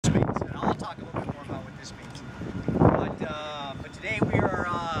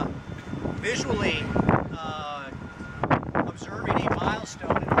visually observing a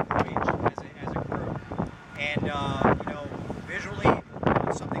milestone in overreach as a crew, and visually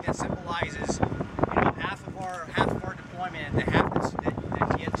something that symbolizes half of our deployment and the half that's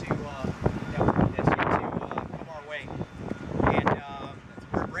yet to come our way. And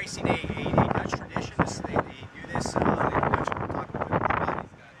we're embracing a Dutch tradition. They do this. The Dutch will talk a little bit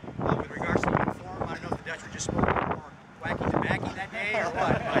more about it with regards to the uniform. I don't know if the Dutch were just smoking more wacky tobacco that day or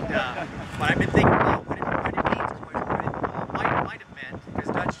what, but I've been thinking about what it means, what it might have meant, because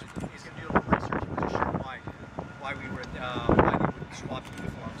Dutch is going to do a little research and just show why they would swap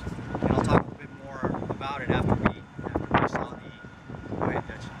uniforms. And I'll talk a little bit more about it after we saw the. Go ahead,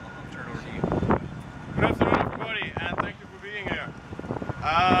 Dutch. I'll turn it over to you. Good afternoon, everybody, and thank you for being here.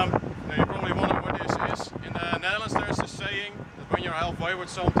 Now you probably wonder what this is. In the Netherlands, there's a saying that when you're halfway with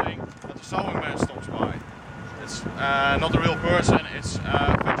something, that the sewing man stops by. It's not a real person, it's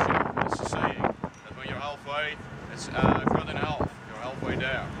fictional. It's a saying that when you're halfway, it's cut in half. You're halfway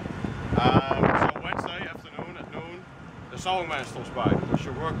there. So Wednesday afternoon at noon, the sewing man stops by because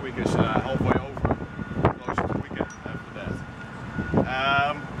your work week is halfway over, close to the weekend after that.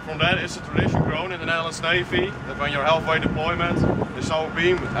 From that, it's a tradition grown in the Netherlands Navy that when you're halfway deployment, they sew a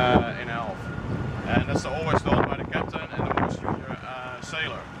beam in half. And that's always done by the captain and the most junior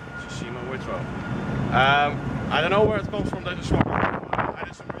sailor, so Seaman Withrow. I don't know where it comes from, that is wrong. I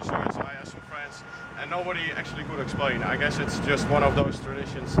did some research, I asked some friends, and nobody actually could explain. I guess it's just one of those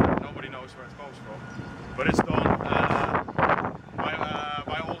traditions that nobody knows where it comes from. But it's done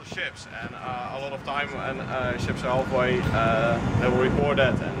by all the ships, and a lot of time when ships are halfway, they will report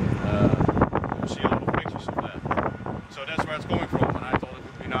that, and you'll see a lot of pictures of that. So that's where it's coming from, and I thought it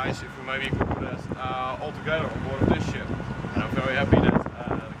would be nice if we maybe could do that all together on board of this ship. And I'm very happy that the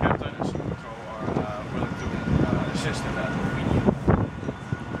captain and Superco are willing to assist in that.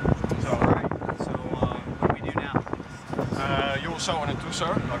 So, Alright, so what do we do now? you will sew on it too,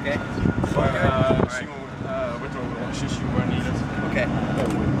 sir. Okay. Seaman Withrow will assist you where needed. Okay.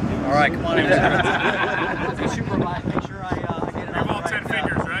 Alright, come on in. Supervise, make sure I get it. We have all 10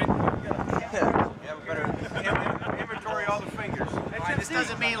 fingers, right? Yeah, we better inventory all the fingers. Right, this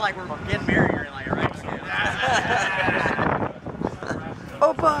doesn't mean like we're getting married or anything like that, right?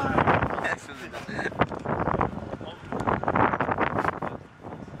 Opa! Next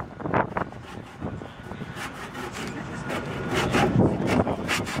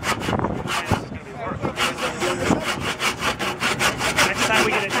time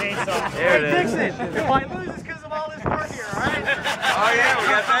we get a chainsaw. There it is. Dixon, if I lose, it's because of all this work here, alright? Oh yeah, we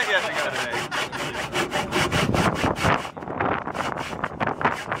got that yet to go today.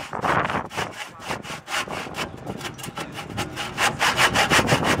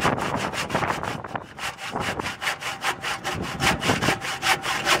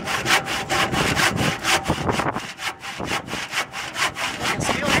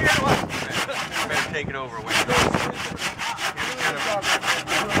 Steel here or what? Better take it over.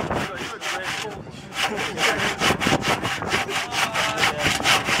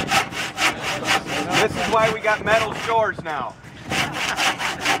 This is why we got metal shores now.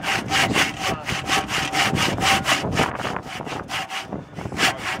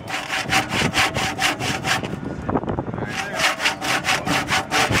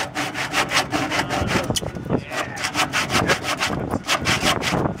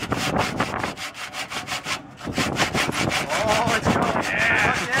 Oh, it's going.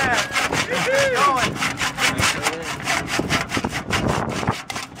 Yeah. It's going.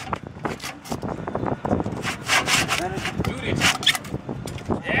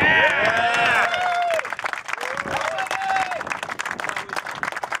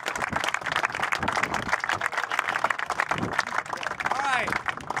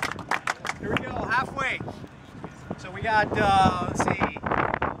 Halfway. So we got, let's see,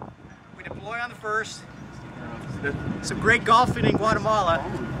 we deploy on the 1st. Some great golfing in Guatemala.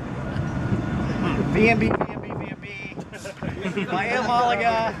 VMB, Miami,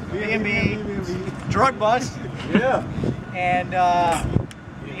 Malaga, VMB, drug bust. Yeah. And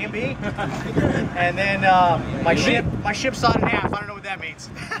VMB. And then my ship's sawed in half. I don't know what that means.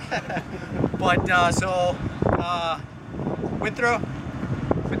 But Withrow,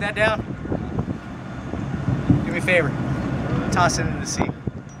 put that down. Do me a favor, toss it into the sea.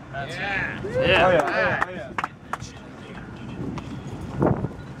 That's Yeah. it. Yeah. Yeah. Oh, yeah.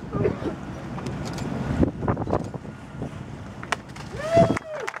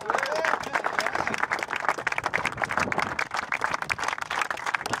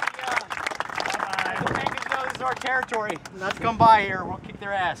 This is our territory. Let's come by here. We'll kick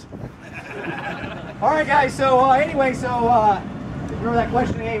their ass. All right, guys. So anyway, remember that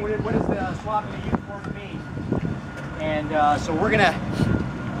question? Hey, what does the swapping the uniform mean? And so we're gonna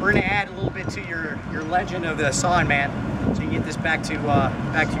add a little bit to your legend of the sawing man, so you can get this back to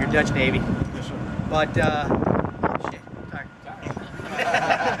your Dutch Navy. Yes, sir. But shit, sorry.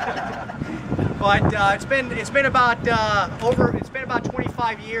 But it's been about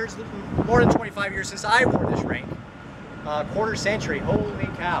 25 years, more than 25 years since I wore this rank. Quarter century. Holy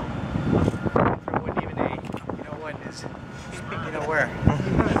cow! It wasn't even you know what is, you know where.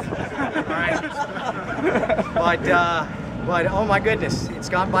 Right. But oh my goodness, it's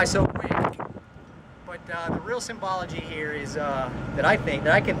gone by so quick. But the real symbology here is that I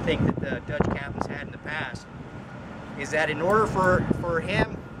can think that the Dutch captains had in the past is that in order for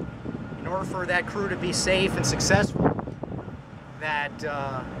that crew to be safe and successful, that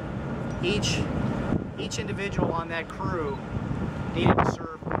each individual on that crew needed to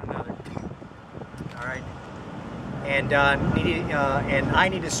serve one another. All right, and I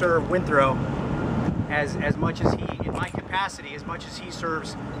need to serve Winthrop as much as he, in my capacity, as much as he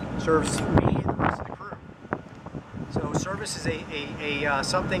serves me and the rest of the crew. So service is a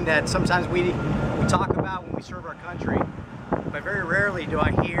something that sometimes we talk about when we serve our country, but very rarely do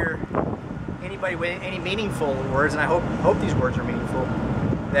I hear anybody with any meaningful words, and I hope these words are meaningful,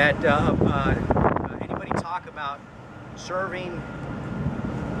 that anybody talk about serving,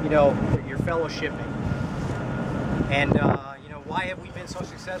 you know, your fellowshipping. And you know, why have we been so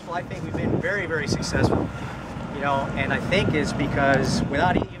successful? I think we've been very, very successful. You know, and I think it's because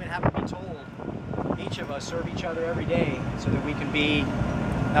without even having to be told, each of us serve each other every day so that we can be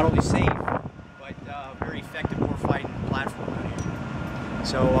not only safe, but very effective warfighting platform out here.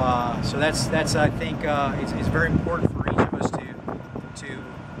 So that's I think it's very important for each of us to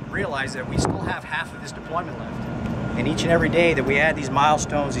realize that we still have half of this deployment left, and each and every day that we add these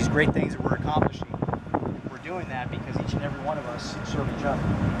milestones, these great things that we're accomplishing, we're doing that because each and every one of us serve each other.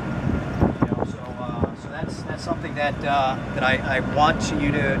 You know, so that's something that I want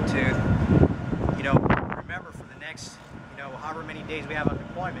you to you know, remember for the next, you know, however many days we have on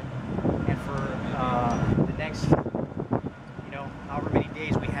deployment, and for the next, you know, however many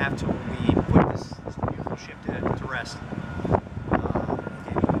days we have till we put this beautiful ship to rest.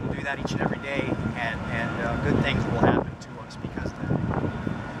 We'll do that each and every day, and good things will happen to us, because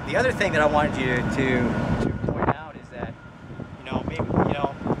the other thing that I wanted you to point out is that, you know, maybe, you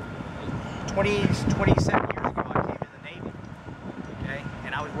know, 27 years ago I came to the Navy, okay,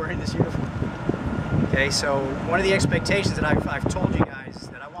 and I was wearing this uniform. Okay, so one of the expectations that I've told you guys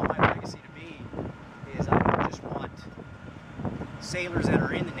that I want my legacy to be is I don't just want sailors that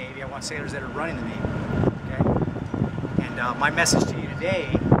are in the Navy, I want sailors that are running the Navy, okay? And my message to you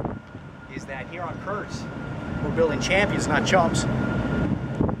today is that here on Kurtz, we're building champions, not chumps,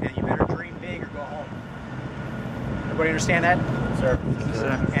 and you better dream big or go home. Everybody understand that? Sir.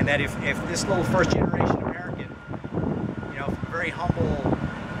 And that if this little first generation American, you know, from very humble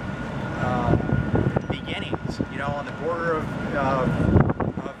beginnings, you know, on the border of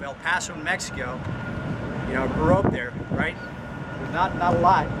El Paso, Mexico, you know, grew up there, right? There's not a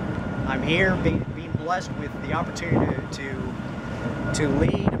lot. I'm here being blessed with the opportunity to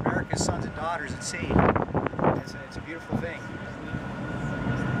lead America's sons and daughters at sea. It's a beautiful thing,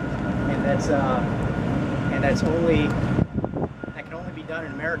 and that can only be done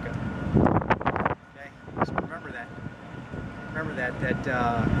in America. Okay, so remember that. Remember that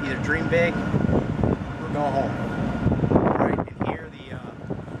either dream big or go home. All right, and here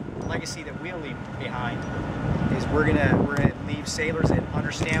the legacy that we'll leave behind is we're gonna leave sailors that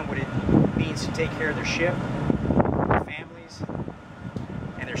understand what it means to take care of their ship, their families,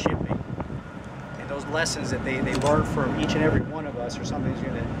 and their shipmate. And those lessons that they learn from each and every one of us are something that's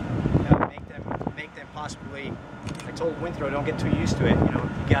gonna make them possibly. I told Winthrop, don't get too used to it. You know,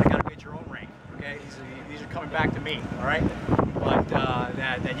 you gotta get your own rank. Okay, these are coming back to me. All right, but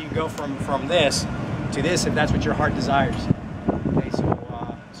that you can go from this to this if that's what your heart desires. Okay, so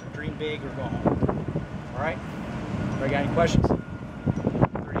dream big or go home. All right. Anybody got any questions?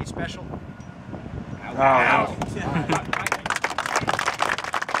 30 special. Wow.